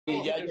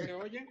Y ya ¿Se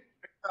oye?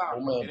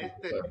 en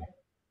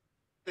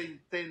este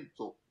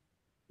intento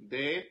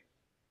de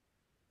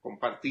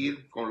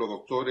compartir con los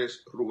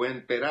doctores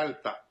Ruben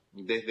Peralta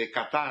desde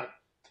Qatar,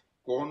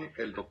 con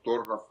el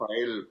doctor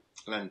Rafael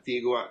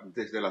Lantigua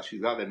desde la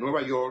ciudad de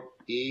Nueva York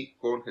y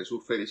con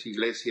Jesús Feris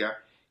Iglesias,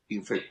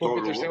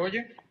 infectólogo, ¿Se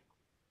oye?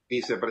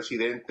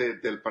 vicepresidente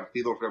del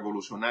Partido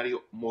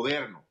Revolucionario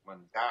Moderno.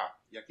 Bueno,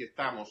 y aquí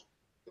estamos.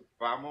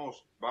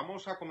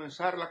 Vamos a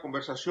comenzar la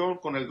conversación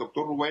con el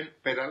doctor Ruben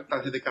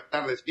Peralta desde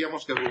Qatar.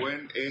 Decíamos que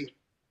Rubén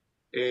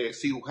es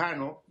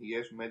cirujano y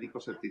es médico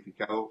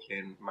certificado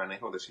en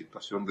manejo de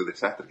situación de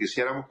desastre.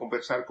 Quisiéramos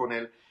conversar con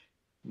él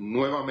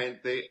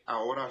nuevamente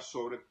ahora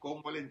sobre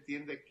cómo él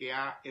entiende que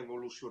ha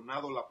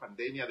evolucionado la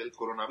pandemia del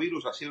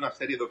coronavirus. Hacía una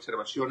serie de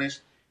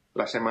observaciones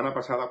la semana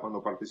pasada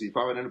cuando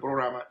participaba en el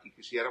programa y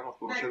quisiéramos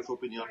conocer su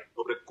opinión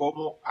sobre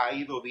cómo ha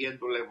ido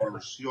viendo la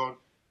evolución de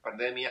la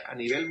pandemia a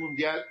nivel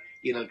mundial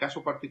y en el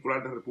caso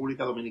particular de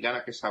República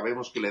Dominicana, que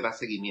sabemos que le da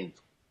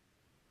seguimiento.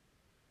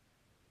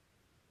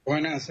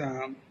 Buenas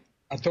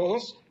a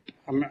todos.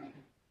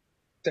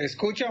 ¿Se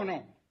escucha o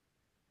no?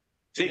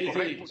 Sí,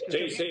 correcto.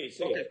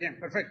 Sí. Okay, bien,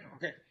 perfecto.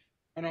 Okay.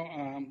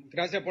 Bueno,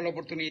 gracias por la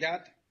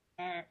oportunidad.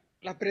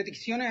 Las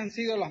predicciones han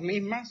sido las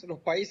mismas.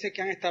 Los países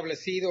que han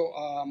establecido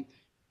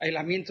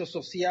aislamiento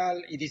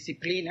social y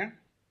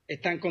disciplina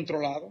están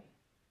controlados,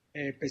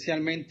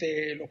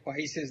 especialmente los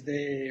países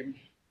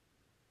de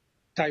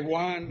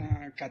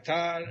Taiwán,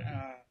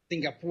 Qatar,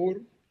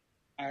 Singapur.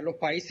 Los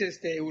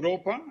países de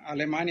Europa,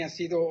 Alemania ha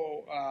sido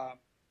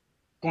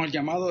con el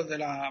llamado de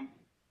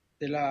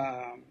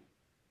la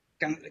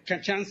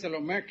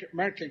Chancellor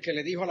Merkel, que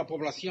le dijo a la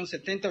población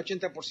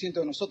 70-80%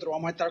 de nosotros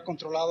vamos a estar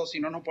controlados si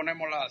no nos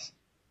ponemos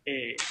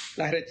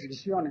las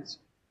restricciones.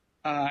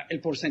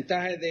 El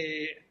porcentaje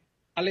de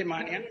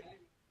Alemania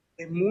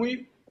es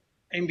muy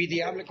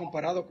envidiable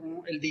comparado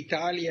con el de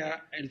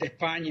Italia, el de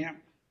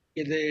España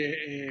y el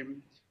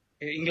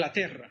de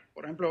Inglaterra.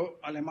 Por ejemplo,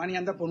 Alemania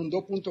anda por un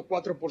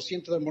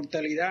 2.4% de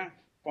mortalidad,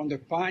 cuando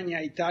España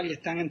e Italia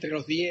están entre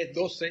los 10,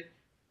 12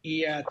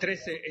 y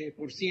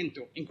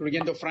 13%,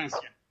 incluyendo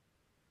Francia.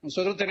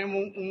 Nosotros tenemos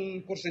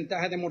un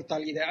porcentaje de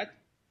mortalidad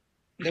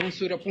de un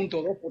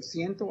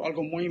 0.2%,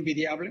 algo muy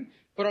envidiable,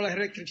 pero las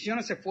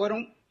restricciones se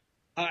fueron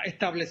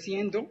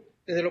estableciendo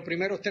desde los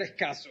primeros 3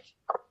 casos.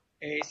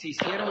 Se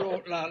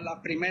hicieron las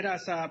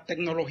primeras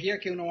tecnologías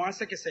que uno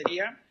hace, que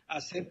sería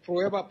hacer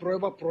prueba,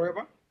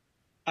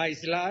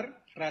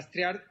 aislar,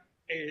 rastrear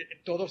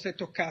todos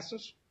estos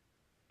casos,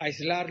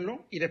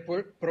 aislarlo y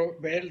después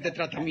ver el de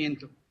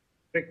tratamiento.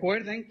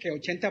 Recuerden que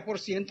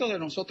 80% de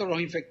nosotros los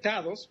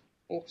infectados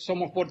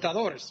somos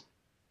portadores.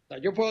 O sea,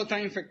 yo puedo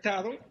estar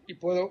infectado y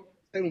puedo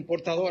ser un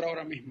portador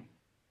ahora mismo.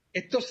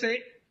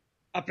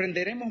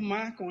 Aprenderemos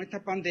más con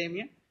esta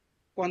pandemia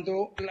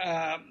cuando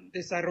la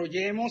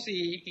desarrollemos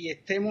y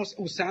estemos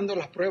usando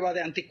las pruebas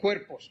de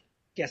anticuerpos,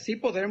 que así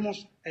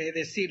podremos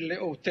decirle,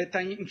 usted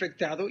está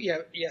infectado, y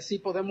así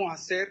podemos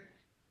hacer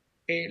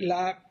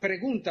la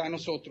pregunta a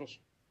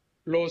nosotros,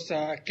 los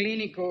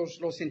clínicos,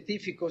 los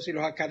científicos y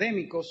los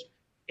académicos,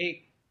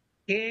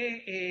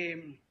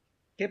 ¿qué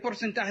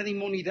porcentaje de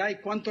inmunidad y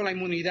cuánto la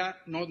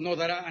inmunidad nos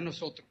dará a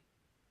nosotros?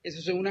 Eso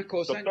es una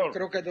cosa. Doctor. Yo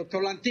creo que el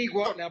doctor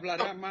Lantigua le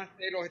hablará más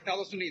de los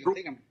Estados Unidos.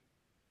 Dígame.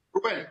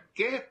 Rubén,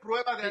 ¿qué es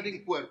prueba de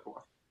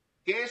anticuerpos?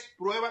 ¿Qué es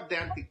prueba de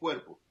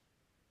anticuerpos?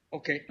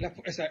 Ok,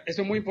 eso es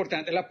muy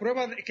importante. La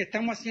prueba que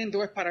estamos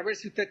haciendo es para ver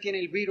si usted tiene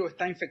el virus o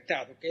está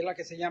infectado, que es la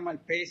que se llama el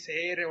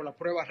PCR o la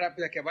prueba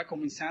rápida que va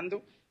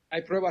comenzando.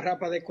 Hay pruebas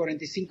rápidas de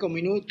 45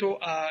 minutos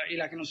y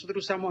la que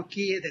nosotros usamos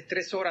aquí es de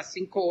 3 horas,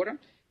 5 horas.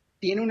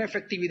 Tiene una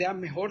efectividad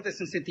mejor de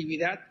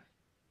sensitividad,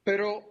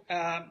 pero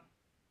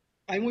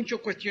hay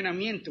mucho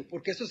cuestionamiento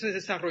porque eso se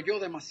desarrolló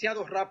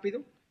demasiado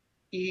rápido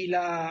y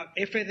la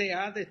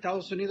FDA de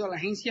Estados Unidos, la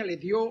agencia, le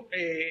dio,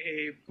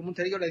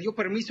 le dio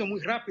permiso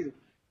muy rápido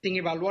sin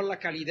evaluar la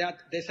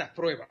calidad de esas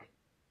pruebas.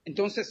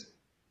 Entonces,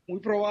 muy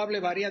probable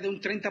varía de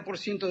un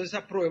 30% de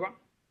esas pruebas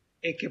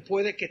que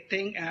puede que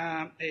estén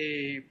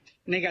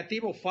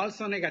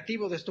falso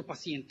negativo de estos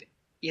pacientes.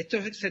 Y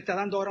esto se está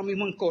dando ahora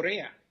mismo en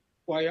Corea.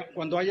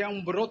 Cuando haya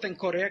un brote en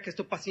Corea, que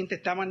estos pacientes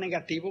estaban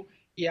negativos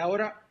y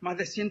ahora más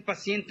de 100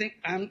 pacientes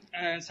han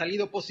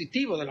salido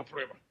positivos de la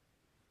prueba.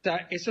 O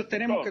sea, eso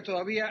tenemos que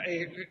todavía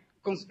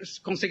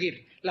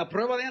conseguir. La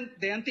prueba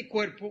de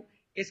anticuerpo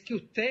es que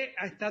usted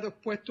ha estado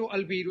expuesto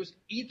al virus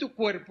y tu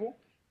cuerpo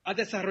ha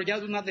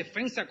desarrollado una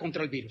defensa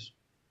contra el virus.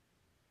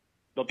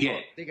 Doctor,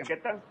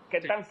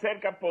 ¿qué tan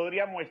cerca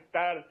podríamos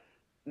estar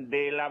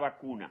de la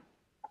vacuna?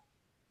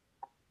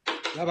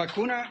 La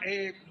vacuna,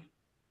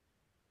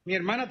 mi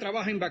hermana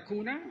trabaja en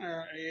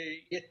vacuna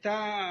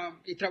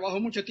y trabajó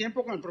mucho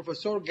tiempo con el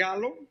profesor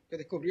Gallo, que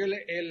descubrió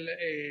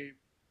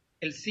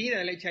el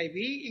SIDA, el HIV,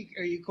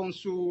 y con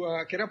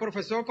que era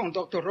profesor con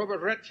Dr.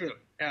 Robert Redfield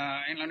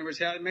en la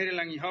Universidad de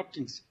Maryland y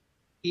Hopkins.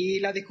 Y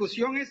la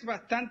discusión es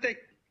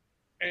bastante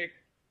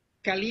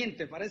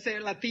caliente, parece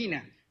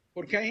latina,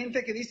 porque hay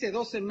gente que dice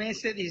 12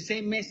 meses,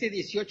 16 meses,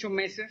 18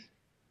 meses,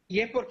 y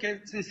es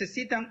porque se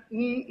necesitan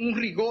un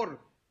rigor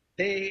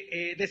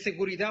de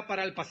seguridad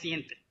para el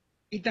paciente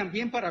y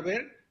también para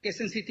ver qué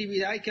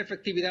sensitividad y qué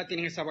efectividad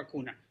tiene esa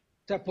vacuna.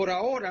 O sea, por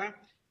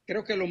ahora,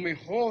 creo que lo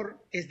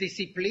mejor es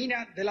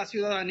disciplina de la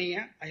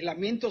ciudadanía,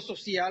 aislamiento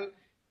social,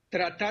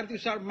 tratar de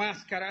usar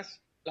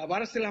máscaras,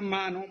 lavarse las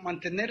manos,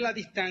 mantener la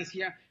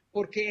distancia,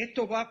 porque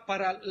esto va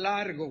para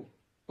largo,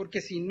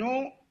 porque si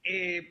no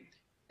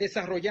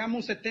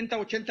desarrollamos un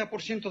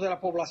 70-80% de la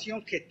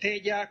población que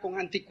esté ya con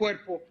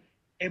anticuerpos,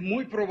 es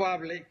muy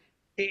probable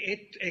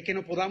que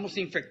nos podamos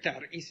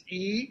infectar.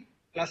 Y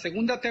la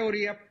segunda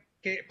teoría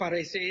que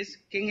parece es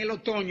que en el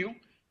otoño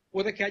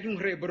puede que haya un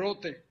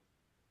rebrote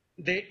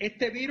de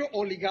este virus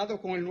o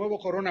ligado con el nuevo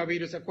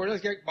coronavirus. ¿Se acuerdan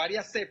que hay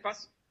varias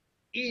cepas?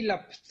 Y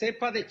la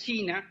cepa de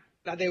China,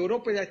 la de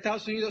Europa y de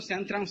Estados Unidos se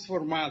han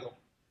transformado,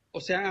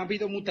 o sea, han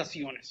habido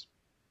mutaciones.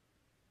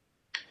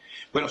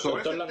 Bueno,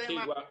 sobre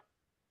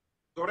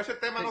ese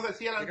tema nos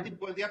decía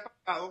Lantigua el día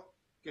pasado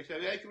que se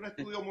había hecho un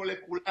estudio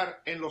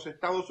molecular en los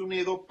Estados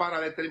Unidos para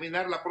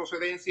determinar la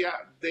procedencia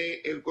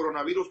del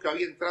coronavirus que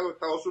había entrado a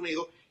Estados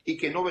Unidos y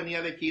que no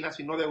venía de China,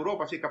 sino de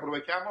Europa. Así que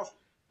aprovechamos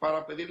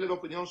para pedirle la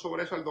opinión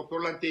sobre eso al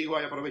doctor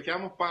Lantigua y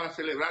aprovechamos para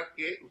celebrar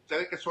que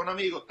ustedes que son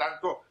amigos,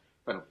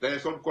 bueno,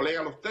 ustedes son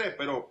colegas los tres,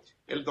 pero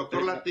el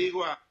doctor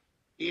Lantigua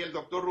y el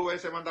doctor Rubén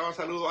se mandaban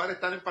saludos. Ahora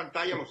están en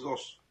pantalla los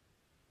dos.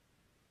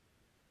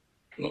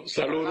 No,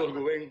 saludos,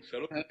 Rubén.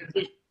 Saludos.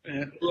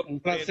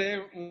 Un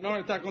placer, un honor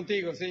estar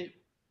contigo, sí.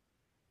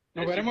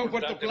 Nos veremos en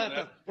Puerto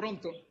Plata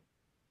pronto.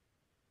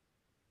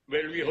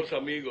 Ver viejos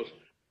amigos.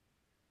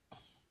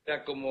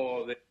 Ya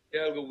como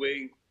decía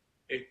Rubén,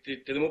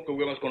 tenemos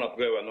problemas con la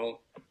prueba,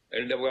 ¿no?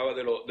 Él hablaba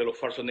de los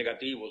falsos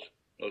negativos,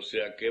 o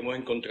sea, que hemos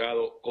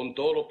encontrado con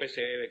todos los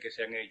PCR que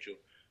se han hecho.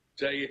 O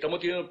sea, y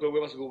estamos teniendo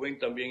problemas, Rubén,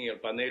 también en el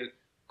panel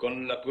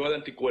con la prueba de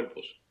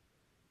anticuerpos.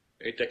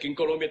 Aquí en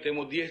Colombia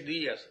tenemos 10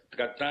 días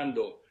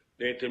tratando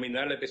de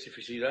determinar la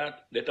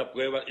especificidad de esta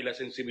prueba y la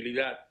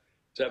sensibilidad.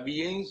 O sea,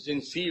 bien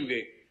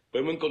sensible.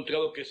 Pues hemos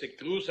encontrado que se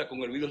cruza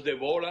con el virus de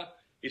Ebola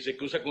y se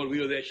cruza con el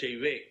virus de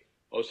HIV.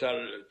 O sea,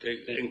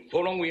 en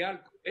forma muy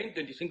alta,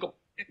 25%.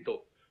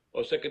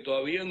 O sea que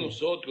todavía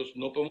nosotros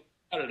no podemos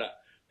darla.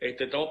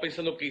 Estamos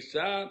pensando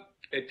quizá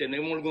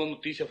tenemos alguna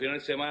noticia a final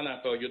de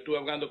semana, pero yo estuve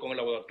hablando con el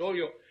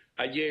laboratorio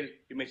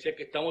ayer y me decía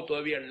que estamos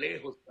todavía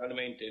lejos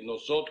realmente,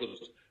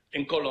 nosotros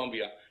en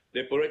Colombia,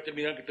 de poder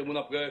determinar que tenemos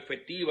una prueba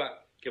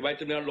efectiva que va a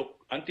determinar los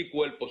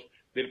anticuerpos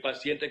del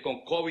paciente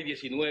con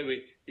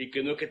COVID-19 y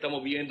que no es que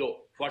estamos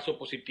viendo falsos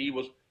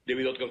positivos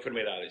debido a otras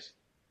enfermedades.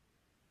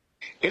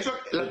 Eso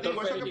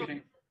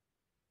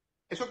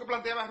que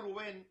planteaba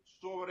Rubén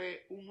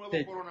sobre un nuevo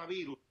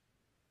coronavirus,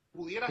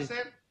 ¿pudiera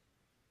ser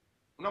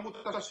una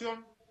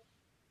mutación?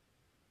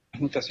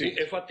 Sí,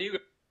 es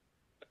factible.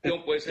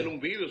 Puede ser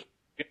un virus.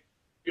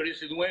 El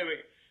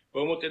 19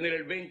 podemos tener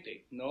el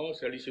 20, ¿no? O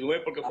sea, el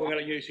 19 porque fue en el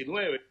año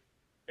 19.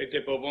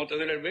 Pero podemos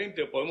tener el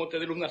 20, podemos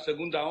tener una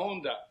segunda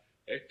onda.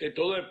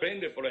 Todo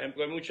depende. Por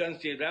ejemplo, hay mucha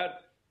ansiedad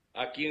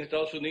aquí en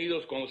Estados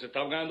Unidos cuando se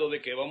está hablando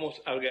de que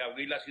vamos a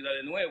abrir la ciudad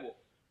de nuevo.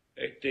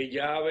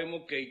 Ya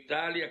vemos que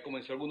Italia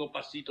comenzó algunos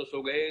pasitos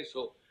sobre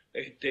eso,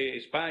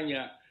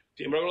 España.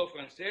 Sin embargo, los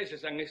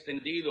franceses han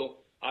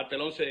extendido hasta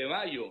el 11 de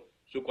mayo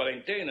su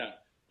cuarentena.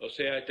 O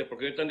sea,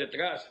 porque están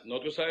detrás.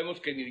 Nosotros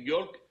sabemos que New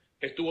York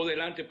estuvo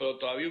delante, pero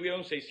todavía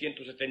hubieron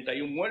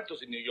 671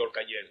 muertos en New York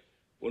ayer.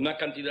 Una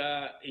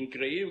cantidad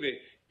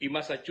increíble. Y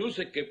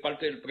Massachusetts, que es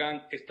parte del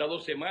plan, está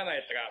 2 semanas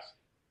detrás.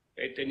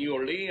 New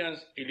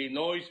Orleans,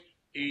 Illinois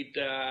y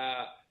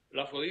la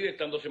Florida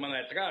están 2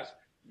 semanas detrás.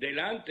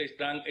 Delante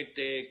están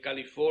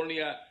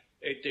California,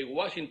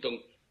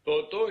 Washington.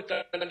 Pero todo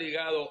está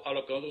ligado a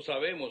lo que nosotros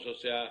sabemos. O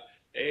sea,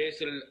 es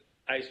el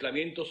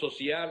aislamiento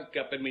social que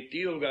ha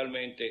permitido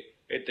realmente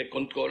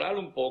controlar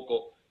un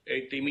poco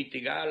y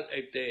mitigar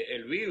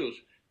el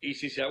virus. Y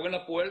si se abren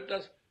las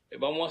puertas,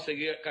 vamos a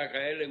seguir a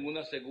caer en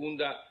una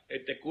segunda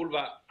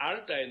curva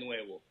alta de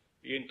nuevo.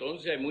 Y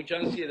entonces hay mucha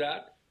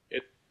ansiedad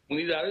en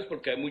unidades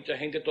porque hay mucha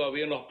gente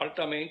todavía en los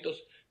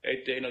apartamentos,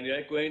 en las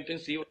unidades de cuidados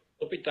intensivos,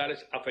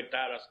 hospitales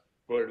afectadas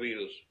por el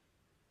virus.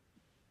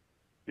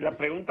 Y la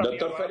pregunta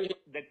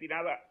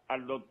destinada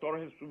al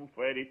doctor Jesús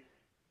Feris.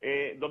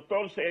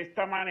 Doctor, ¿se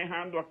está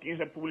manejando aquí en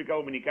República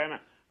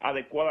Dominicana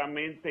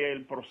adecuadamente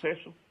el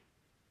proceso?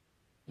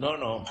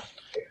 No,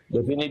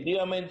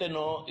 definitivamente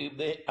no.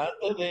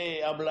 Antes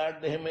de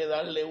hablar, déjeme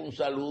darle un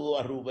saludo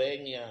a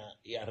Rubén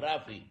y a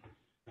Rafi.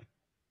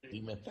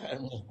 Y me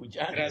están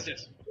escuchando.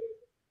 Gracias.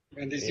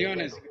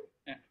 Bendiciones.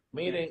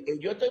 Miren,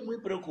 yo estoy muy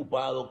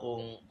preocupado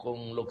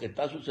con lo que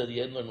está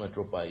sucediendo en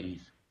nuestro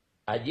país.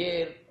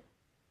 Ayer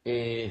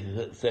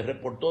se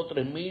reportó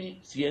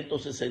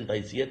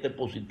 3.167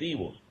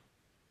 positivos,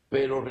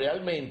 pero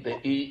realmente,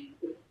 y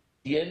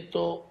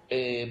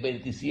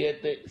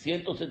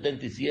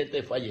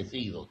 177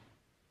 fallecidos.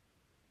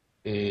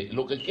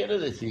 Lo que quiere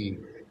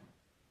decir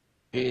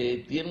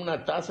que tiene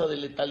una tasa de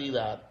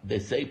letalidad de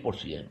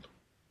 6%.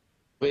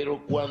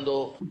 Pero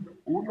cuando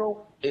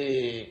uno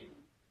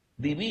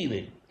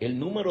divide el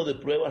número de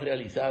pruebas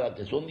realizadas,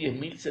 que son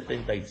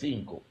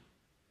 10.075,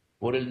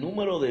 por el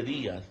número de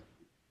días,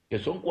 que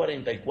son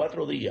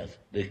 44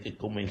 días desde que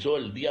comenzó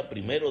el día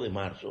 1 de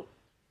marzo,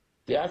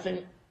 se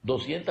hacen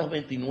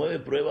 229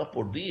 pruebas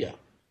por día.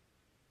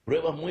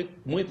 Pruebas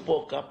muy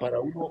pocas para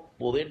uno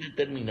poder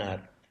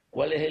determinar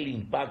cuál es el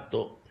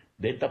impacto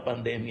de esta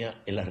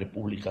pandemia en la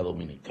República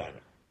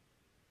Dominicana.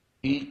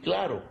 Y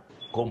claro,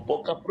 con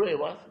pocas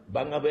pruebas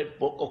van a haber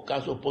pocos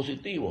casos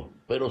positivos,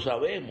 pero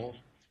sabemos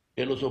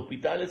que los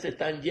hospitales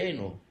están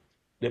llenos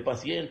de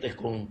pacientes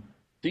con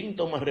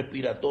síntomas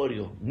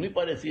respiratorios muy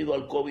parecidos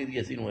al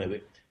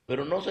COVID-19,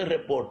 pero no se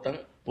reportan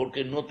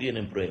porque no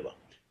tienen pruebas.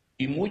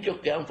 Y muchos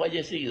que han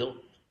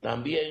fallecido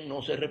también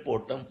no se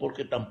reportan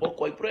porque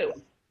tampoco hay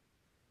pruebas.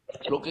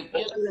 Lo que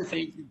quiere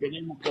decir que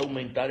tenemos que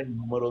aumentar el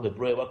número de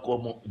pruebas,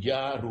 como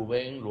ya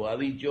Rubén lo ha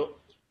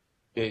dicho,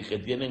 que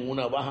tienen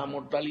una baja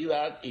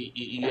mortalidad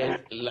y es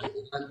la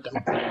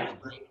cantidad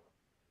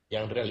que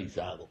han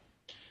realizado.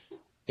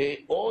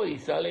 Hoy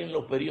salen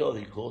los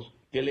periódicos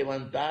que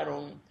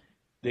levantaron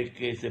de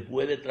que se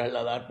puede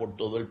trasladar por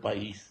todo el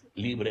país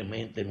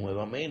libremente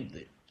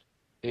nuevamente.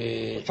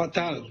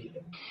 Fatal.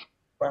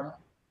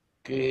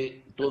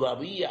 Que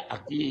todavía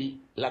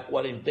aquí la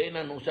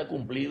cuarentena no se ha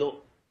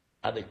cumplido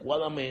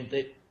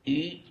adecuadamente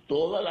y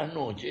todas las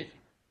noches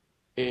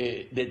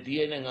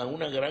detienen a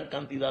una gran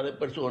cantidad de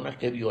personas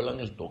que violan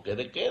el toque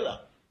de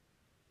queda.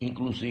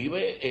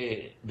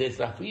 Inclusive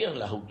desafían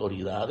las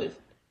autoridades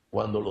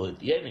cuando lo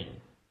detienen.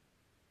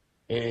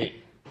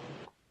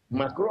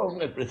 Macron,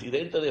 el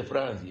presidente de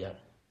Francia,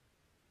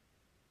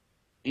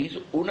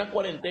 hizo una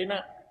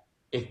cuarentena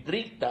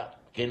estricta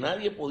que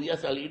nadie podía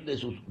salir de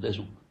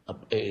sus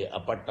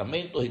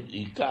apartamentos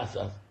y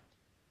casas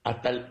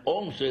hasta el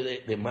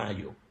 11 de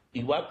mayo.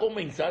 Y va a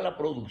comenzar la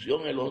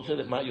producción el 11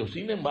 de mayo.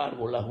 Sin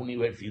embargo, las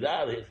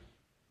universidades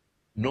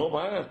no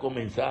van a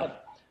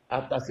comenzar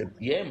hasta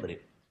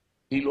septiembre.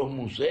 Y los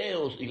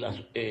museos y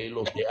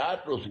los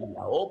teatros y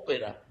la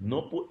ópera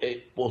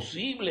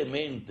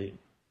posiblemente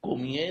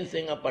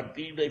comiencen a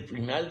partir del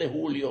final de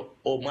julio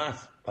o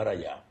más para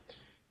allá.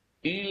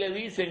 Y le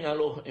dicen a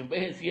los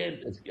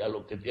envejecientes y a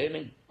los que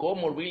tienen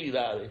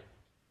comorbilidades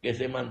que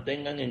se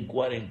mantengan en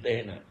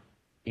cuarentena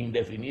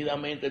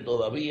indefinidamente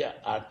todavía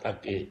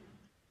hasta que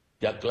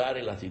se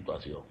aclare la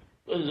situación.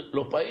 Entonces,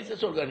 los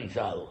países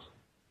organizados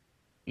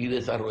y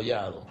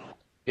desarrollados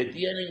que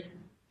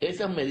tienen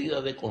esas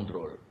medidas de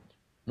control,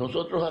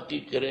 nosotros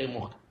aquí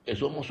creemos que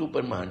somos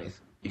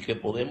supermanes y que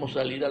podemos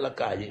salir a la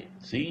calle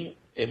sin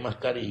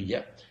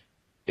mascarilla.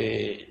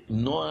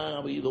 No ha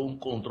habido un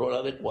control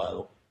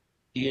adecuado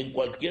y en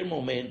cualquier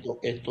momento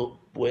esto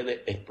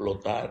puede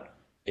explotar,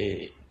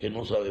 que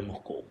no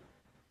sabemos cómo.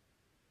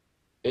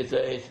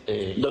 Esa es...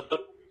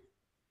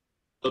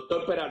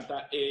 Doctor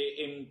Peralta,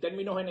 en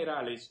términos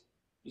generales,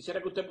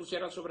 quisiera que usted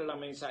pusiera sobre la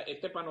mesa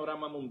este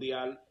panorama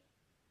mundial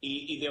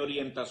y de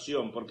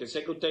orientación, porque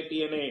sé que usted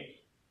tiene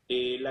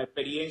la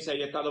experiencia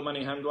y ha estado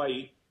manejando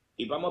ahí,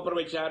 y vamos a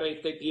aprovechar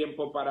este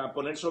tiempo para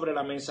poner sobre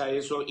la mesa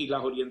eso y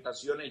las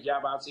orientaciones ya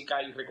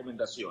básicas y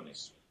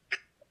recomendaciones.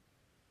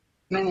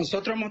 No,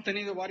 nosotros hemos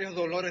tenido varios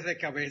dolores de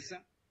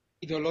cabeza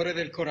y dolores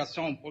del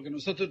corazón, porque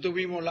nosotros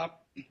tuvimos la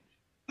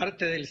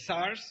parte del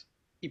SARS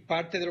y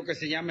parte de lo que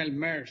se llama el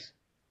MERS,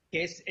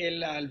 que es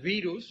el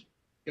virus,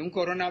 un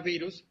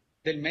coronavirus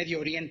del Medio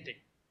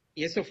Oriente.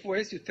 Y eso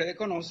fue, si ustedes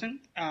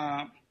conocen,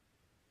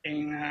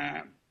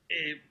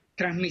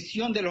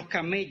 transmisión de los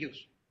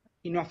camellos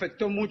y nos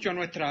afectó mucho a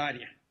nuestra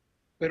área.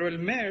 Pero el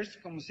MERS,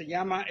 como se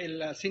llama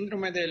el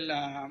síndrome del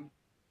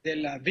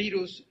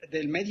virus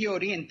del Medio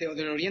Oriente o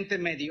del Oriente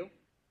Medio,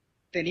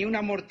 tenía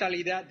una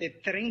mortalidad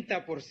de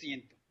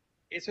 30%.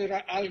 Eso era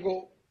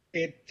algo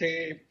que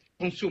te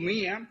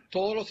consumía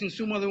todos los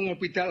insumos de un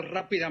hospital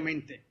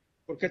rápidamente,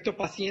 porque estos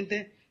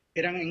pacientes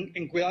eran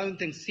en cuidado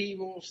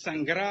intensivo,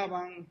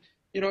 sangraban,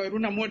 era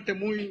una muerte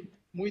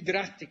muy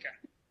drástica.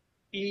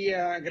 Y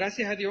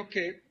gracias a Dios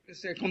que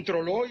se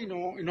controló y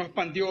no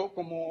expandió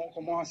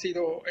como ha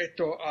sido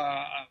esto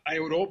a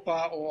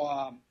Europa o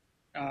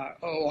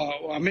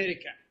a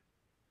América.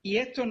 Y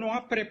esto nos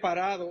ha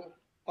preparado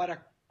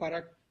para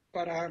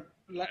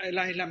el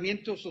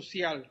aislamiento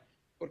social,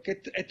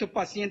 porque estos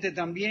pacientes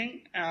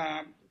también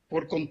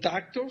por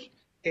contactos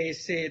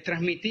se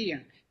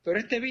transmitían. Pero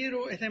este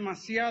virus es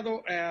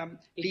demasiado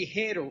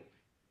ligero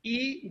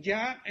y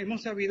ya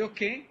hemos sabido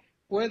que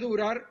puede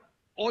durar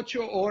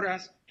 8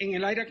 horas en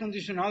el aire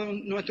acondicionado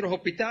en nuestros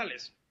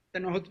hospitales.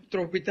 En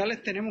nuestros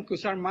hospitales tenemos que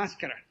usar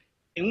máscara.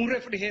 En un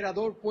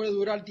refrigerador puede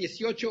durar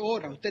 18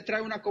 horas. Usted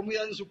trae una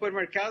comida del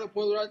supermercado,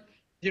 puede durar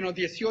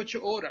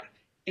 18 horas.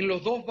 En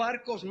los 2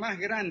 barcos más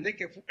grandes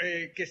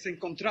que se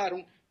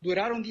encontraron,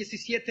 duraron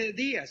 17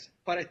 días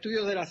para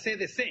estudios de la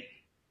CDC,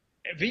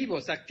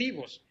 vivos,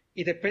 activos,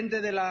 y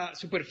depende de la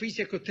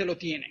superficie que usted lo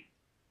tiene.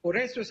 Por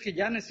eso es que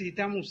ya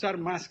necesitamos usar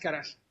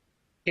máscaras,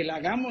 que la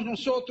hagamos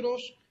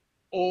nosotros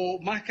o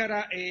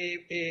máscara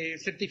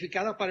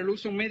certificada para el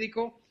uso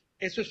médico.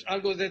 Eso es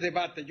algo de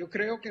debate. Yo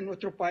creo que en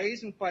nuestro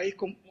país, un país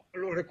con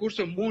los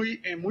recursos muy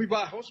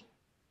bajos,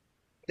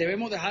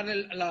 debemos dejar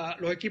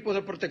los equipos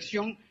de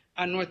protección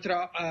a nuestros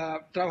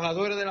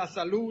trabajadores de la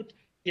salud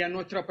y a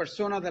nuestras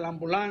personas de las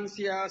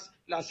ambulancias,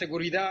 la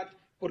seguridad,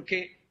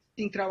 porque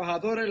sin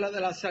trabajadores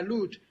de la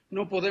salud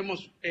no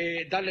podemos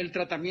darle el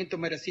tratamiento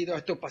merecido a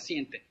estos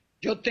pacientes.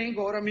 Yo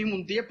tengo ahora mismo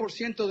un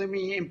 10% de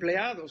mis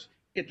empleados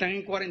que están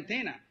en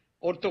cuarentena.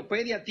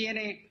 Ortopedia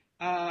tiene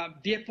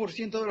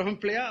 10% de los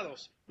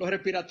empleados. Los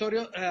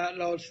respiratorios,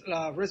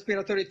 la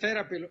respiratory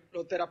therapy,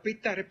 los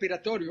terapistas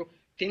respiratorios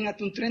tienen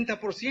hasta un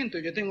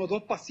 30%. Yo tengo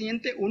 2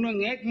 pacientes, uno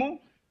en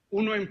ECMO,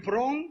 uno en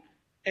PRON,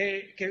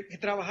 que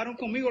trabajaron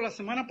conmigo la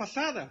semana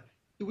pasada.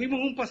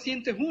 Tuvimos un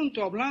paciente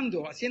junto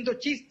hablando, haciendo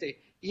chistes,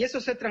 y eso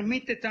se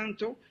transmite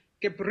tanto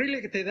que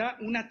really te da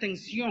una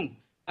atención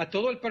a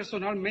todo el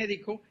personal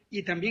médico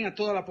y también a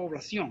toda la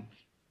población.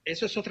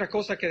 Eso es otra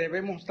cosa que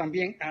debemos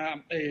también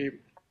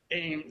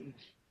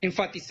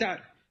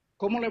enfatizar.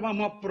 ¿Cómo le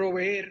vamos a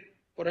proveer,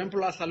 por ejemplo,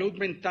 la salud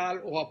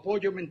mental o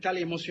apoyo mental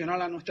y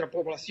emocional a nuestra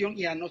población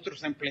y a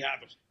nuestros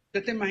empleados?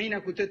 ¿Usted se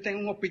imagina que usted esté en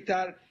un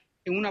hospital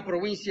en una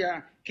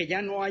provincia que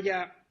ya no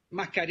haya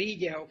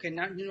mascarilla o que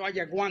no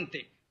haya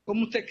guante?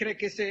 ¿Cómo usted cree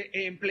que ese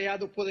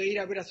empleado puede ir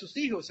a ver a sus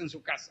hijos en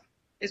su casa?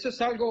 Eso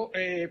es algo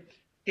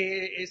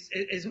que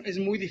es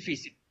muy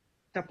difícil.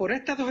 O sea, por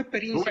estas 2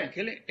 experiencias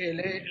que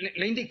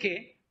le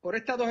indiqué, por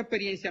estas 2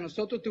 experiencias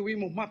nosotros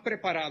estuvimos más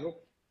preparados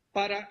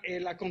para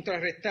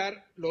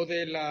contrarrestar lo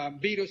del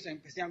virus,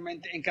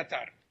 especialmente en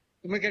Qatar.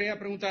 Tú me querías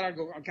preguntar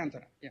algo,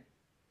 Alcántara. Yeah.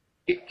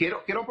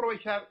 Quiero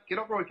aprovechar,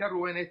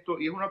 Rubén, esto,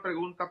 y es una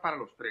pregunta para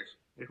los 3.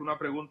 Es una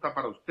pregunta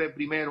para usted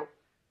primero,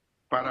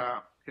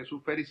 para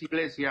Jesús Feris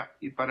Iglesias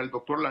y para el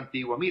doctor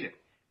Lantigua. Mire,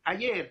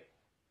 ayer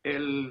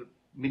el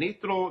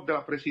ministro de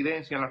la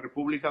Presidencia en la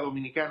República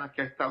Dominicana,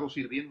 que ha estado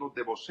sirviendo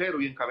de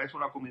vocero y encabeza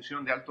una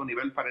comisión de alto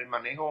nivel para el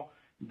manejo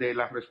de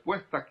las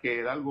respuestas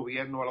que da el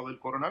gobierno a lo del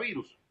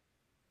coronavirus,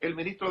 el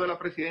ministro de la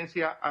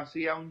Presidencia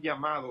hacía un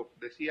llamado,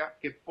 decía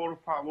que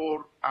por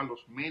favor a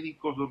los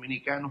médicos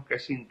dominicanos que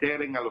se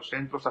integren a los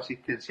centros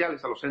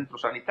asistenciales, a los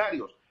centros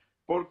sanitarios,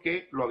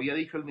 porque lo había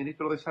dicho el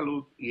ministro de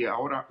Salud y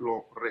ahora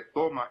lo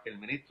retoma el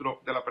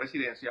ministro de la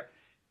Presidencia.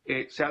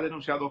 Se ha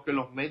denunciado que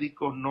los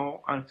médicos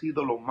no han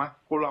sido los más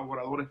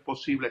colaboradores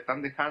posibles,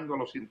 están dejando a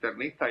los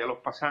internistas y a los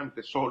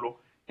pasantes solos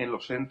en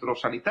los centros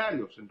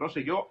sanitarios.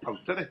 Entonces yo a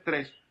ustedes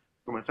 3,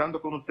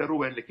 comenzando con usted,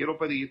 Rubén, le quiero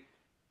pedir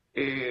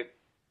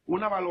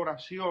una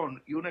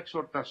valoración y una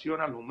exhortación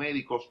a los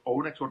médicos o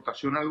una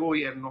exhortación al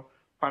gobierno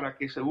para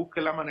que se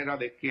busque la manera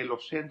de que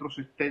los centros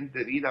estén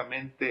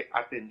debidamente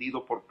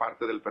atendidos por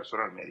parte del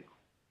personal médico.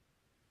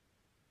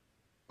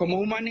 Como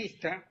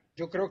humanista,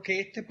 yo creo que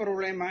este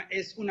problema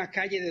es una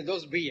calle de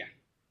 2 vías.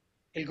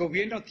 El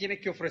gobierno tiene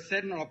que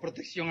ofrecernos la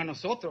protección a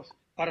nosotros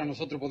para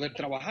nosotros poder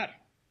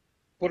trabajar.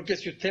 Porque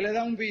si usted le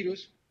da un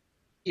virus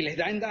y les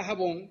da en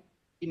Dajabón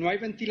y no hay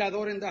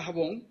ventilador en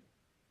Dajabón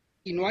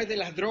y no hay de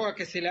las drogas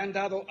que se le han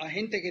dado a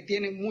gente que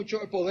tiene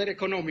mucho poder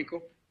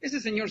económico, ese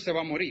señor se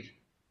va a morir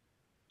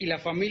y la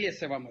familia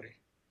se va a morir.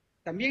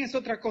 También es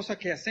otra cosa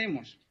que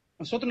hacemos.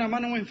 Nosotros nada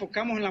más nos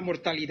enfocamos en la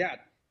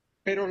mortalidad,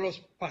 pero los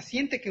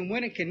pacientes que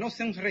mueren, que no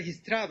se han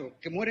registrado,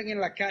 que mueren en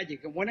la calle,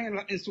 que mueren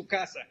en su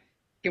casa,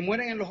 que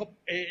mueren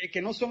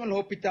que no son en los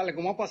hospitales,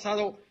 como ha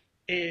pasado,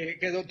 que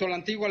el doctor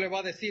Lantigua le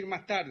va a decir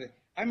más tarde.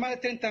 Hay más de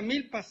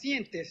 30,000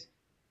 pacientes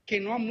que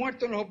no han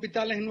muerto en los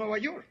hospitales en Nueva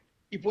York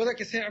y puede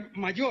que sea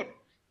mayor.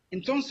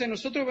 Entonces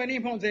nosotros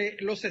venimos de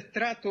los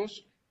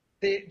estratos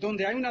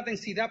donde hay una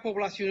densidad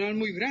poblacional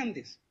muy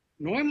grande.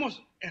 No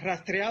hemos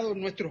rastreado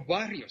nuestros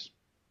barrios.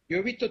 Yo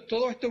he visto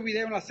todos estos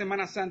videos en la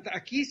Semana Santa.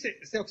 Aquí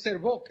se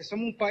observó que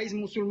somos un país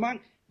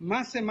musulmán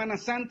más Semana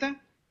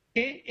Santa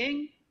que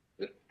en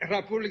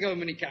República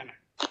Dominicana.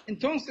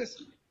 Entonces,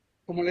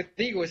 como les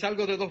digo, es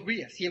algo de 2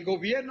 vías. Si el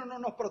gobierno no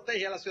nos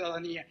protege a la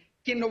ciudadanía,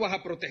 ¿quién nos va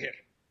a proteger?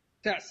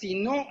 O sea, si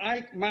no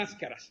hay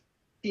máscaras,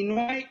 si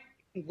no hay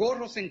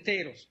gorros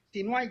enteros,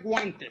 si no hay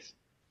guantes,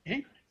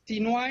 si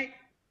no hay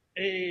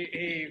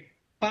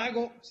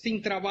pago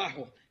sin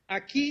trabajo,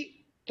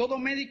 aquí todo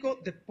médico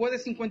después de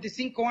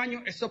 55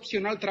 años es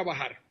opcional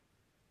trabajar,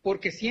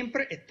 porque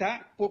siempre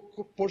está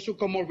por su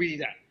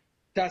comorbilidad.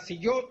 O sea, si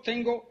yo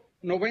tengo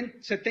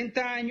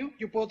 70 años,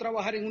 yo puedo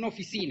trabajar en una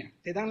oficina,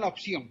 te dan la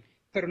opción,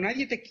 pero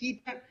nadie te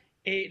quita,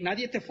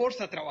 nadie te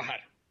forza a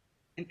trabajar.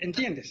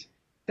 ¿Entiendes?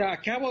 O sea,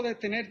 acabo de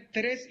tener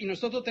 3 y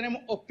nosotros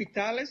tenemos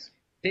hospitales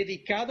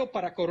dedicados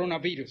para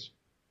coronavirus.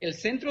 El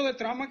centro de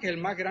trauma, que es el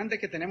más grande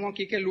que tenemos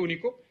aquí, que es el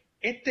único,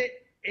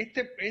 este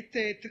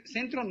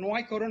centro no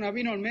hay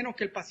coronavirus, al menos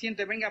que el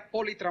paciente venga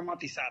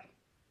politraumatizado.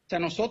 O sea,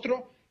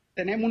 nosotros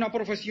tenemos una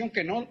profesión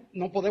que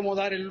no podemos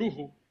dar el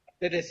lujo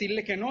de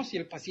decirle que no, si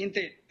el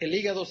paciente, el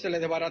hígado se le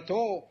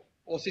desbarató,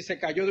 o si se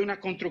cayó de una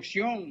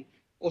construcción,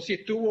 o si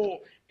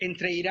estuvo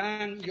entre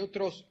Irán y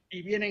otros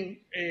y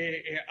vienen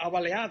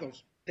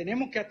abaleados.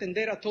 Tenemos que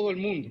atender a todo el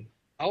mundo.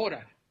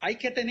 Ahora, hay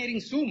que tener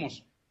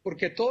insumos,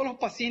 porque todos los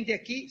pacientes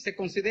aquí se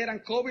consideran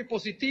COVID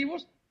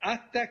positivos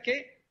hasta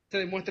que se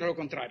demuestre lo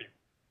contrario.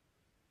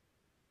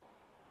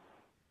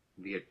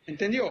 Bien.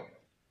 ¿Entendió? O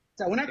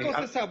sea, una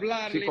cosa es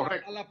hablarle sí,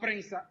 a la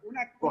prensa,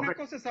 una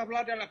cosa es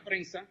hablarle a la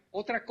prensa,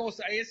 otra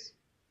cosa es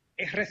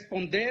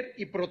responder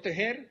y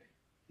proteger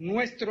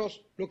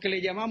lo que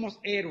le llamamos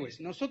héroes.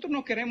 Nosotros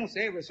no queremos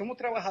héroes, somos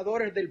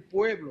trabajadores del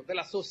pueblo, de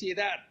la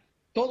sociedad.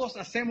 Todos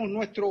hacemos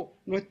nuestro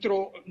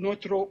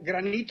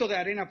granito de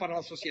arena para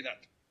la sociedad.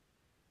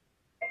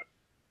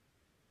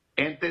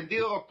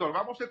 Entendido, doctor.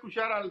 Vamos a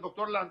escuchar al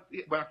doctor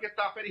Lantigua. Bueno, aquí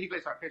está Feris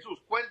Iglesias. Jesús,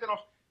 cuéntenos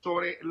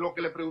sobre lo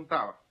que le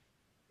preguntaba.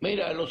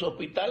 Mira, los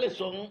hospitales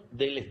son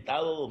del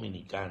Estado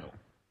Dominicano,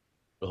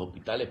 los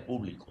hospitales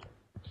públicos.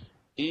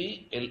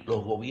 Y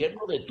los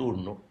gobiernos de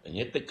turno, en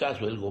este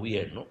caso el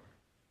gobierno,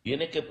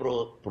 tiene que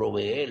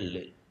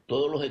proveerle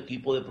todos los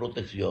equipos de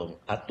protección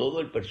a todo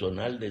el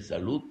personal de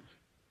salud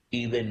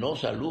y de no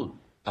salud,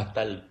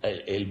 hasta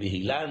el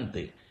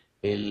vigilante,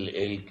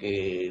 el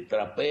que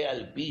trapea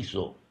el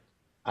piso.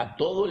 A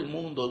todo el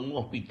mundo en un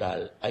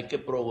hospital hay que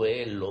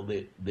proveerlo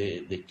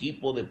de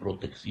equipo de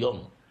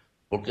protección,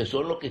 porque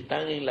son los que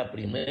están en la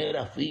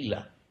primera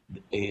fila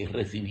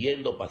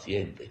recibiendo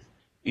pacientes.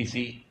 Y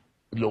si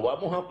lo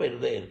vamos a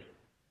perder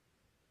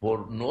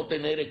por no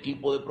tener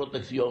equipo de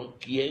protección,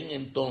 ¿quién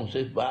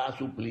entonces va a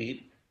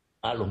suplir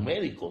a los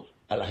médicos,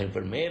 a las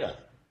enfermeras,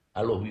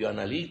 a los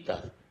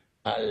bioanalistas,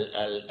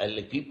 al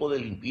equipo de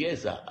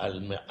limpieza,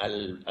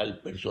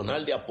 al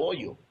personal de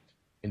apoyo?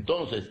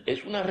 Entonces,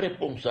 es una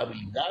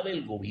responsabilidad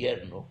del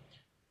gobierno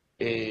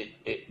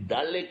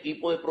darle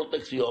equipo de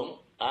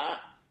protección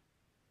a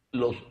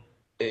los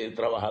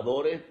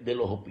trabajadores de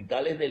los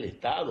hospitales del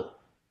Estado,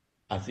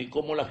 así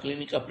como las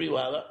clínicas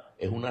privadas.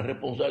 Es una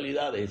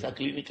responsabilidad de esa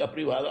clínica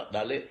privada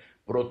darle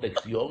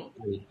protección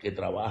que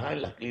trabaja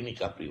en las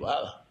clínicas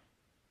privadas.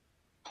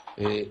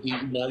 Y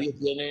nadie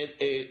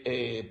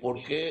tiene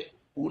por qué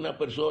una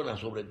persona,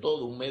 sobre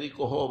todo un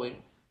médico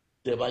joven,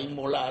 se va a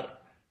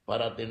inmolar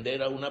para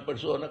atender a una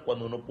persona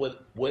cuando uno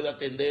puede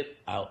atender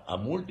a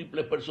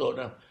múltiples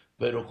personas,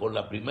 pero con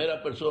la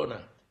primera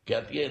persona que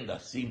atienda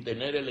sin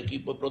tener el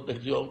equipo de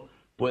protección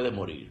puede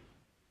morir.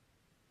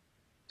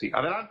 Sí,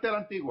 adelante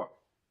Lantigua.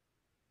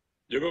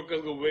 Yo creo que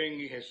Rubén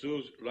y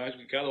Jesús lo han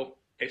explicado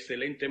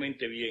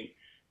excelentemente bien.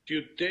 Si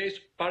usted es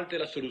parte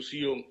de la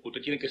solución,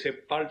 usted tiene que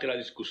ser parte de la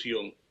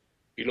discusión.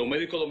 Y los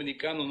médicos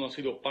dominicanos no han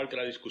sido parte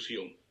de la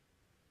discusión.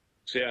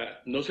 O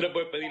sea, no se le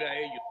puede pedir a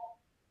ellos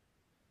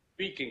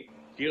que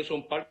ellos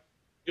son parte de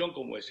la discusión,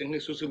 como decían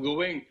Jesús y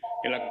Rubén,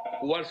 en la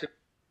cual se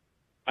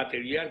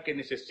material que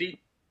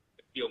necesita.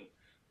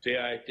 O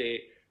sea,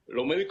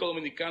 los médicos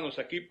dominicanos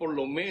aquí por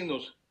lo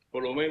menos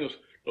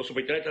los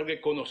hospitales están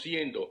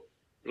reconociendo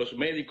los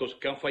médicos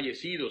que han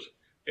fallecido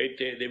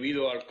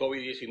debido al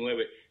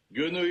COVID-19.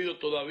 Yo no he oído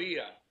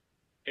todavía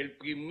el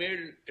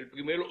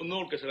primer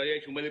honor que se le haya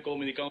hecho a un médico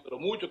dominicano, pero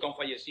muchos que han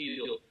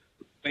fallecido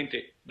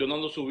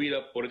donando su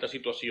vida por esta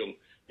situación.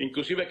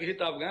 Inclusive aquí se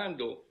está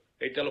hablando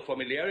a los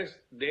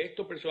familiares de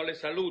estos personales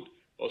de salud,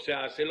 o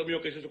sea, hacer lo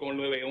mismo que se hizo con el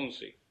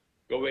 911,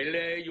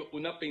 proveerle a ellos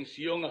una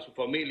pensión a su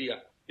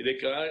familia y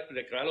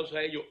declararlos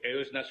a ellos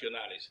héroes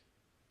nacionales.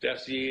 O sea,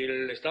 si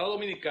el Estado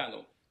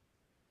Dominicano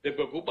se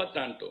preocupa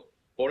tanto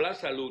por la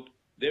salud,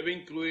 debe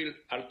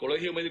incluir al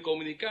Colegio Médico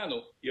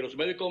Dominicano y a los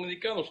médicos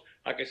dominicanos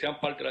a que sean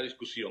parte de la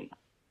discusión.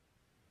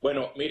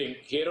 Bueno, miren,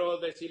 quiero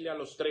decirle a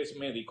los tres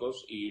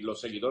médicos, y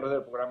los seguidores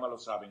del programa lo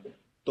saben,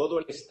 todo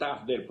el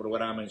staff del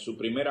programa en su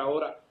primera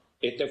hora,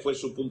 este fue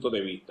su punto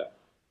de vista.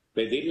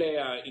 Pedirle,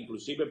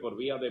 inclusive por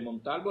vía de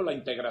Montalvo, la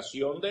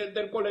integración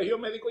del colegio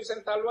médico y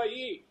sentarlo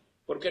ahí,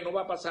 porque no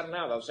va a pasar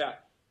nada. O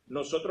sea,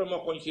 nosotros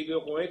hemos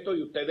coincidido con esto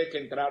y ustedes que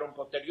entraron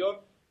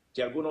posterior,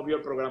 si alguno vio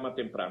el programa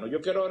temprano. Yo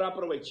quiero ahora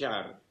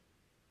aprovechar,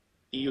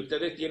 y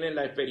ustedes tienen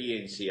la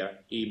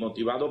experiencia, y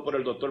motivado por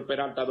el doctor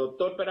Peralta.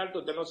 Doctor Peralta,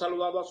 usted no ha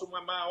saludado a su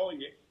mamá,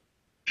 oye.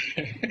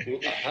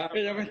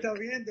 Ella me está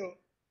viendo.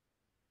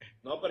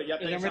 No, pero ya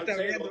ella me está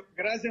viendo.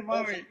 Gracias,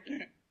 mami.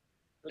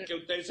 Que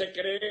usted se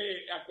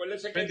cree,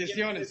 acuérdese que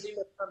bendiciones.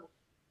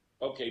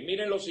 Ok,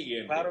 miren lo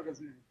siguiente. Claro que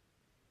sí.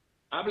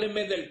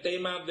 Háblenme del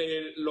tema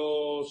de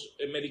los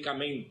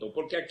medicamentos,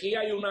 porque aquí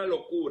hay una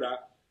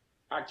locura.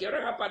 Aquí ahora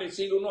han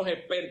aparecido unos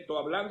expertos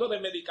hablando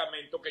de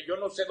medicamentos que yo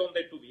no sé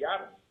dónde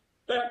estudiar.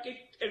 Entonces aquí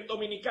el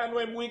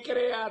dominicano es muy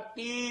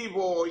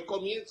creativo y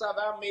comienza a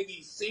dar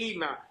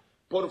medicina.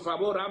 Por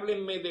favor,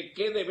 háblenme de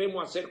qué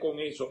debemos hacer con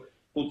eso.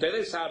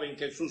 Ustedes saben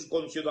que sus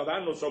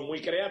conciudadanos son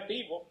muy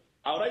creativos.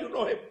 Ahora hay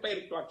unos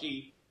expertos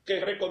aquí que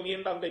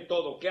recomiendan de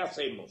todo. ¿Qué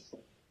hacemos?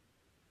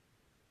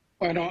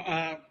 Bueno,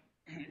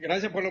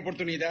 gracias por la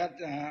oportunidad.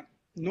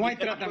 No hay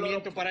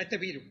tratamiento para este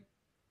virus.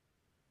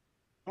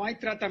 No hay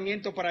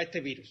tratamiento para este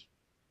virus.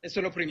 Eso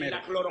es lo primero.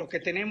 Lo que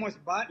tenemos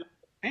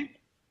es...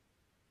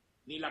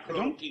 Ni la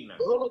cloroquina.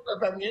 Todos los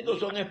tratamientos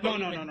son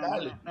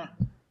experimentales.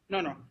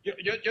 No.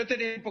 Yo te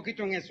diré un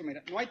poquito en eso.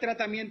 Mira, no hay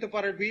tratamiento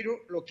para el virus.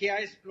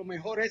 Lo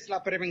mejor es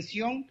la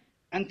prevención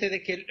antes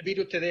de que el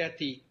virus te dé a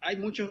ti. Hay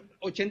muchos,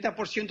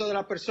 80% de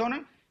las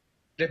personas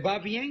les va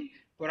bien,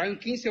 pero hay un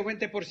 15 o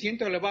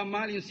 20% le va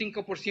mal y un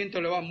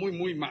 5% le va muy,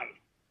 muy mal.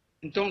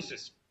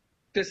 Entonces,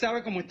 usted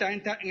sabe cómo está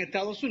en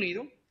Estados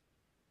Unidos,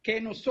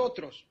 que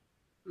nosotros,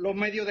 los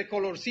medios de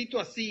colorcito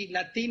así,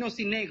 latinos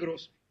y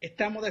negros,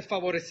 estamos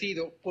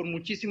desfavorecidos por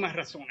muchísimas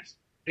razones.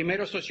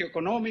 Primero,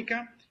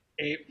 socioeconómica,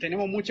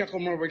 tenemos mucha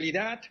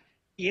comorbilidad,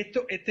 Y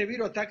este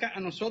virus ataca a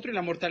nosotros y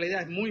la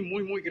mortalidad es muy,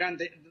 muy, muy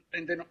grande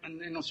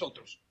en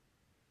nosotros.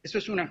 Eso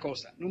es una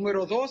cosa.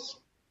 Número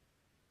dos,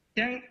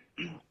 sean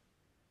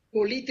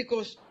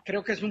políticos,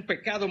 creo que es un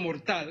pecado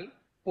mortal,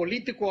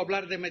 político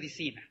hablar de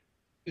medicina.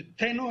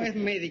 Usted no es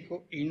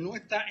médico y no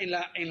está en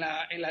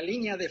la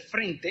línea de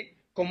frente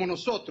como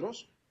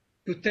nosotros,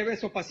 que usted ve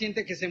esos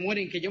pacientes que se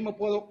mueren, que yo me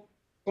puedo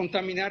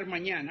contaminar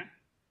mañana,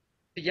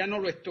 si ya no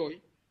lo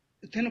estoy.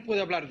 Usted no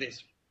puede hablar de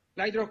eso.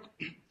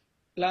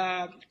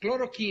 La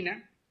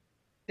cloroquina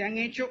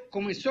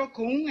comenzó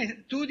con un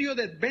estudio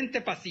de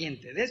 20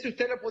 pacientes. De eso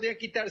usted le podía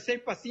quitar 6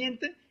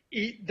 pacientes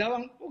y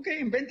daban, ok,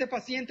 en 20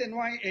 pacientes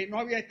no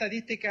había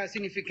estadística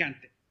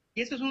significante.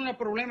 Y eso es un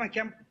problema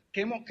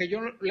que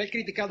yo le he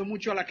criticado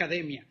mucho a la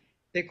academia.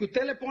 De que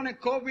usted le pone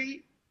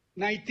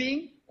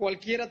COVID-19,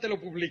 cualquiera te lo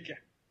publica.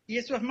 Y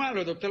eso es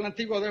malo, el doctor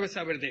Lantigua debe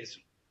saber de eso.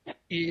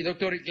 Y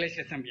doctor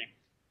Iglesias también.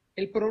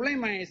 El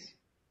problema es,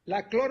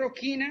 la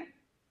cloroquina,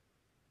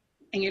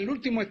 en el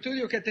último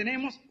estudio que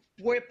tenemos,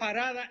 fue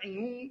parada en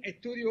un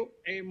estudio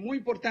muy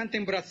importante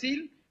en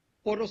Brasil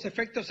por los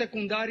efectos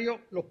secundarios,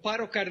 los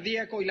paros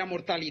cardíacos y la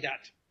mortalidad.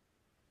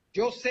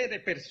 Yo sé de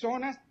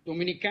personas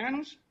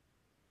dominicanos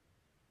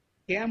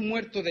que han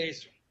muerto de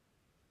eso.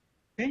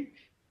 ¿Okay?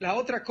 La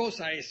otra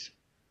cosa es,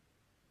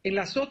 en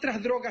las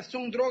otras drogas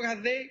son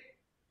drogas de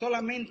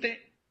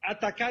solamente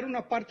atacar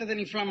una parte de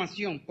la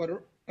inflamación,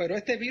 pero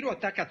este virus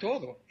ataca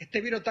todo. Este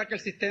virus ataca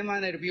el sistema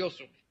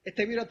nervioso,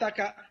 este virus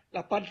ataca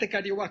la parte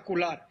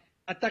cardiovascular,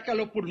 ataca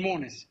los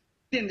pulmones,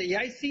 ¿entiendes? Y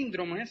hay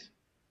síndromes,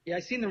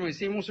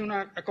 hicimos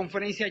una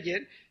conferencia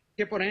ayer,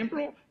 que por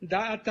ejemplo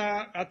da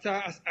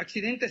hasta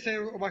accidente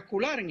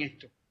cerebrovascular en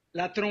esto.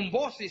 La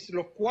trombosis,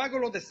 los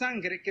coágulos de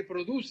sangre que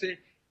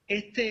produce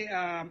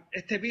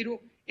este virus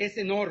es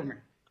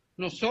enorme.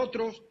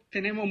 Nosotros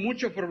tenemos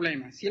muchos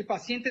problemas. Si el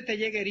paciente te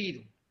llega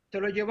herido, te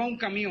lo lleva a un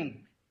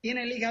camión,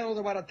 tiene el hígado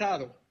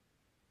desbaratado,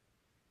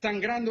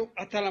 sangrando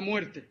hasta la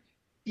muerte,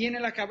 tiene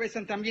la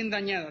cabeza también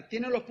dañada,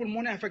 tiene los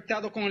pulmones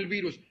afectados con el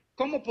virus,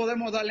 ¿cómo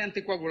podemos darle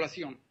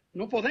anticoagulación?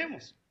 No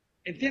podemos,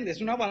 ¿entiendes?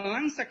 Es una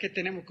balanza que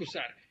tenemos que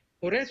usar.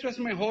 Por eso es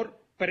mejor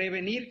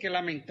prevenir que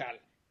lamentar.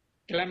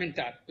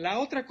 La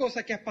otra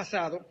cosa que ha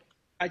pasado,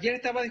 ayer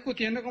estaba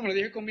discutiendo, como le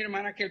dije con mi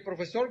hermana, que el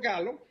profesor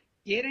Galo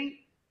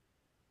quieren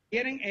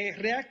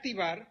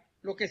reactivar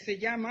lo que se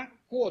llama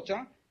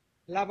cuota,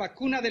 la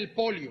vacuna del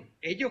polio.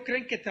 Ellos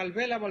creen que tal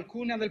vez la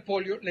vacuna del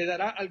polio le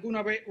dará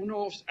alguna vez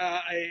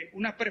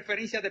una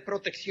preferencia de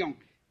protección.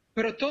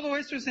 Pero todo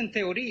eso es en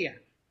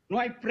teoría. No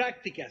hay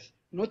prácticas.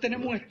 No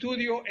tenemos un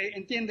estudio,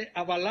 ¿entiendes?,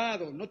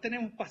 avalado. No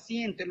tenemos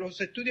pacientes.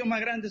 Los estudios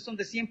más grandes son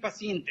de 100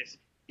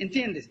 pacientes.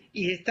 ¿Entiendes?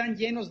 Y están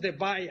llenos de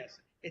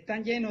bias.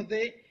 Están llenos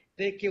de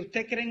que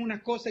usted cree en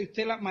una cosa y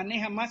usted la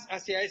maneja más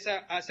hacia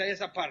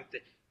esa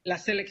parte. La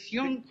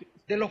selección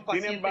de los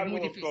pacientes es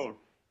muy difícil.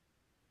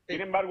 Sin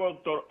embargo,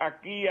 doctor,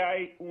 aquí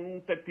hay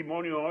un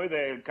testimonio hoy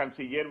del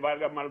canciller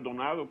Vargas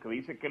Maldonado que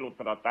dice que lo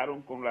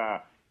trataron con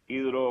la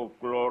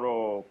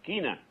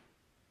hidrocloroquina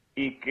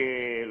y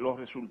que los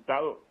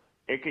resultados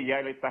es que ya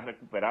él está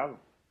recuperado.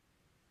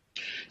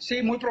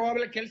 Sí, muy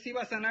probable que él sí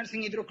va a sanar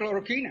sin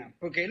hidrocloroquina,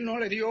 porque él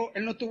no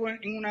estuvo en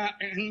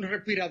un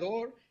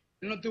respirador,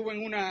 él no estuvo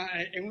en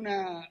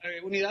una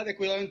unidad de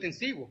cuidado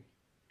intensivo.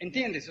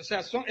 ¿Entiendes? O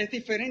sea, es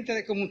diferente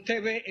de como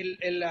usted ve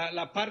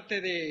la parte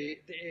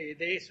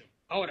de eso.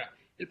 Ahora,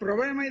 el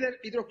problema de la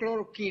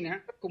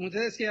hidrocloroquina, como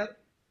usted decía,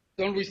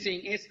 don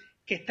Luisín, es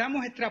que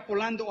estamos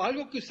extrapolando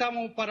algo que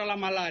usamos para la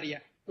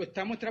malaria, lo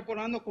estamos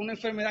extrapolando con una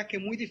enfermedad que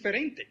es muy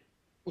diferente.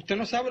 Usted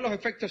no sabe los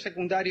efectos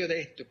secundarios de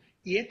esto.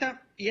 Y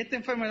esta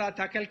enfermedad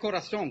ataca el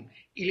corazón.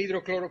 Y la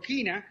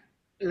hidrocloroquina,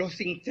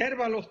 los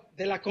intervalos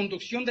de la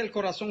conducción del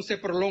corazón se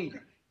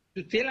prolongan.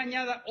 Si usted le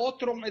añada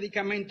otro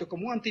medicamento,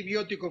 como un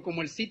antibiótico,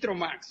 como el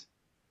Citromax,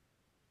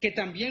 que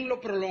también lo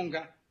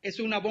prolonga, es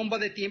una bomba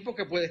de tiempo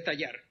que puede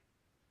estallar.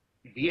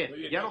 Bien,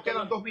 ya nos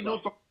quedan 2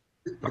 minutos.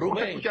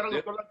 Rubén, escuchar al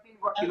doctor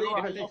Lantigua y luego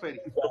a Jesús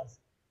Feris.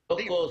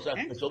 Dos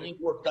cosas que son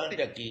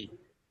importantes aquí.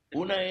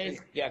 Una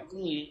es que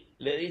aquí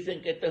le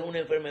dicen que esta es una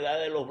enfermedad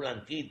de los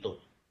blanquitos,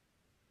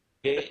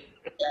 que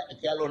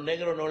a los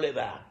negros no le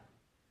da.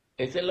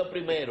 Ese es lo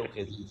primero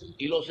que dicen.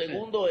 Y lo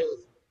segundo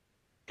es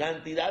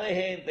cantidad de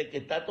gente que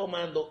está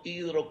tomando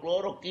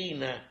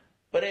hidrocloroquina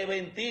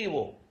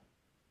preventivo,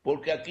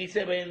 porque aquí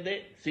se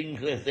vende sin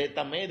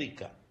receta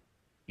médica.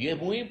 Y es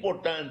muy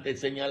importante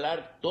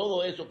señalar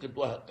todo eso que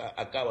tú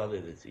acabas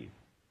de decir.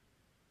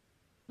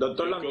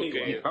 Doctor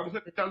Lantigua. Vamos a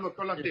escuchar al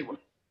doctor Lantigua.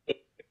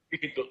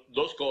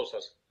 2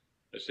 cosas.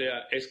 O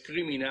sea, es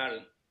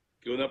criminal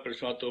que una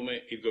persona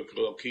tome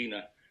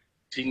hidrocloroquina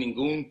sin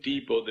ningún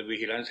tipo de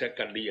vigilancia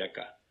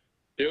cardíaca.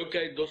 Creo que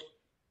hay 2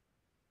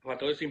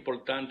 factores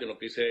importantes en lo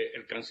que dice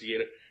el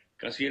canciller. El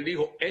canciller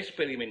dijo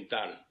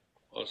experimental.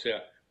 O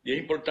sea, y es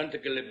importante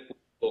que le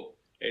puso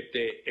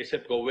ese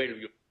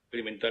proverbio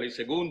experimental. Y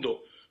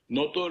segundo,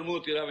 no todo el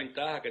mundo tiene la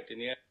ventaja que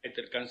tenía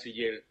el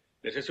canciller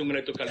de hacerse un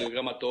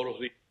electrocardiograma todos los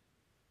días.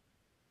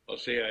 O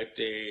sea,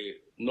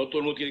 no todo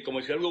el mundo tiene, como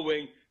decía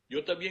Rubén,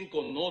 yo también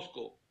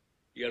conozco,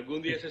 y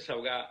algún día se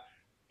sabrá,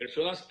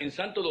 personas en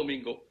Santo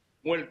Domingo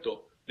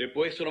muertos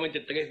después de solamente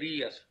 3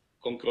 días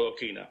con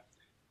cloroquina.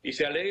 Y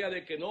se alega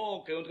de que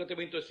no, que un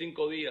tratamiento de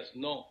 5 días.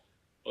 No.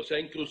 O sea,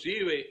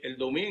 inclusive el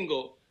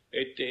domingo,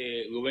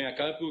 Ruben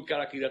acaba de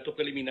publicar aquí datos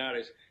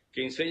preliminares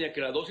que enseña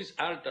que las dosis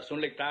altas son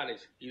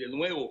letales. Y de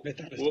nuevo,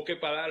 hubo que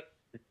parar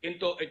 100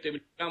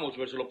 miligramos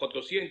versus los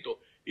 400.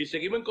 Y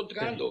seguimos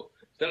encontrando.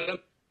 Sí.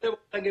 O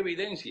sea, en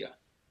evidencia.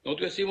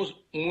 Nosotros decimos,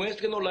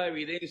 muéstrenos la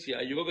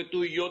evidencia. Yo creo que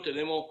tú y yo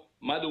tenemos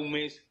más de un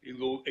mes,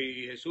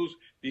 y Jesús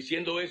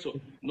diciendo eso.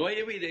 No hay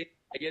evidencia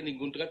de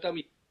ningún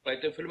tratamiento para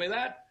esta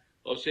enfermedad.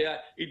 O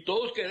sea, y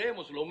todos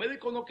queremos, los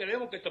médicos no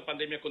queremos que esta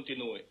pandemia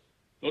continúe.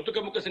 Nosotros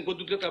queremos que se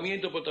encuentre un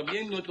tratamiento, pero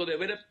también nuestro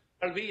deber es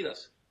salvar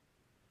vidas.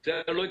 O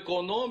sea, lo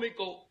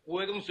económico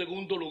juega un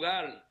segundo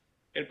lugar.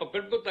 El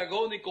papel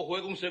protagónico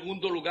juega un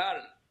segundo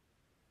lugar.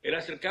 El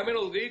acercarme a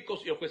los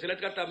ricos y ofrecerle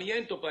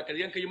tratamiento para que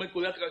digan que yo me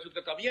cuidé a través de su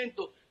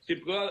tratamiento,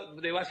 sin prueba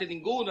de base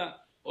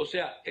ninguna. O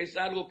sea, es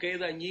algo que es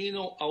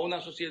dañino a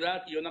una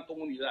sociedad y a una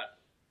comunidad.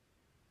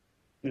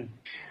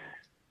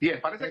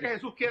 Bien, parece que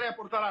Jesús quiere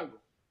aportar algo.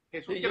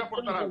 Jesús quiere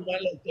aportar algo.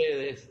 A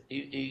ustedes,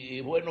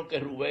 y bueno que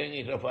Rubén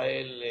y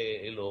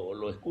Rafael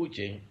lo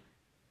escuchen,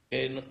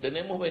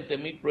 tenemos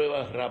 20.000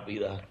 pruebas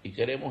rápidas y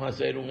queremos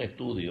hacer un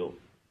estudio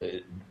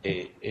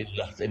en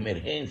las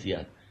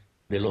emergencias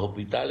de los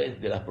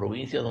hospitales de las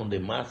provincias donde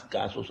más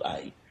casos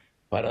hay,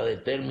 para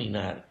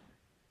determinar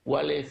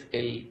cuál es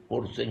el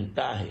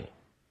porcentaje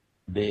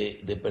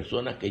de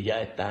personas que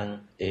ya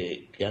están,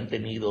 que han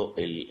tenido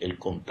el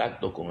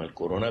contacto con el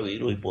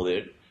coronavirus y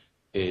poder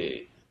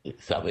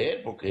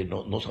saber, porque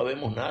no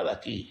sabemos nada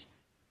aquí.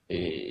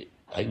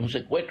 Hay un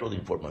secuestro de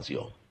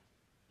información.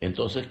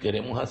 Entonces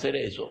queremos hacer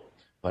eso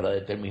para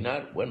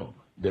determinar, bueno,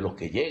 de los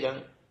que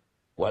llegan,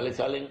 cuáles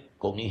salen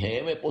con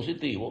IgM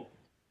positivo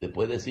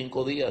después de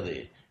 5 días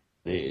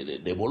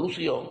de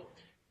evolución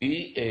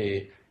y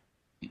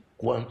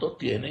cuántos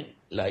tienen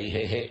la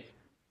IgG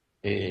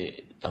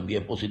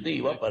también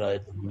positiva, para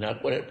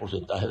determinar cuál es el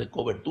porcentaje de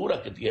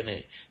cobertura que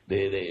tiene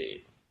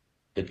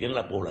que tiene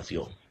la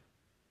población.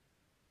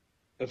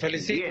 Te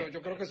felicito. Bien.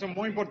 Yo creo que eso es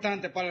muy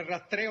importante para el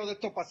rastreo de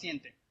estos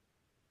pacientes.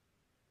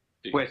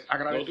 Sí. Pues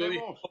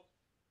agradecemos.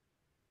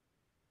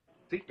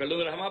 Sí.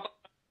 Perdón, jamás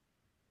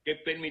que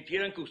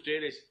permitieran que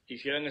ustedes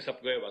hicieran esas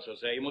pruebas. O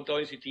sea, hemos estado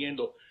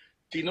insistiendo,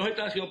 si no se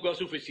están haciendo pruebas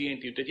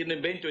suficientes y ustedes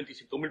tienen 20 o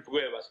 25 mil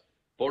pruebas,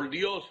 por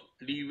Dios,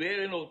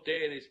 libérenlo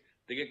ustedes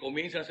de que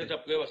comiencen a hacer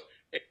esas pruebas.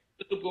 Este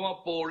no es un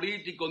problema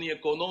político ni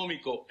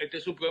económico, este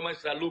es un problema de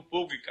salud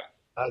pública.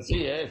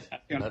 Así es.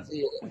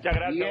 Así es. Muchas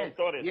gracias, bien,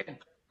 doctores. Bien.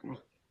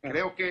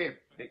 Creo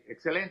que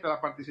excelente la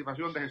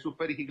participación de Jesús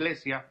Feris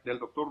Iglesias, del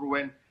doctor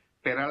Ruben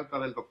Peralta,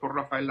 del doctor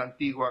Rafael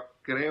Lantigua.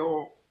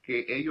 Creo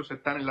que ellos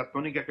están en la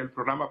tónica que el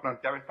programa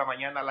planteaba esta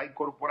mañana, la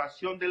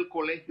incorporación del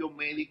colegio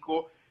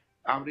médico,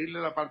 abrirle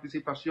la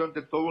participación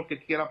de todo el que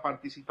quiera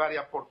participar y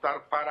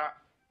aportar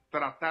para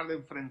tratar de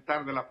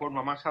enfrentar de la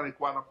forma más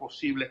adecuada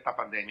posible esta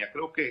pandemia.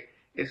 Creo que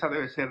esa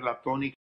debe ser la tónica.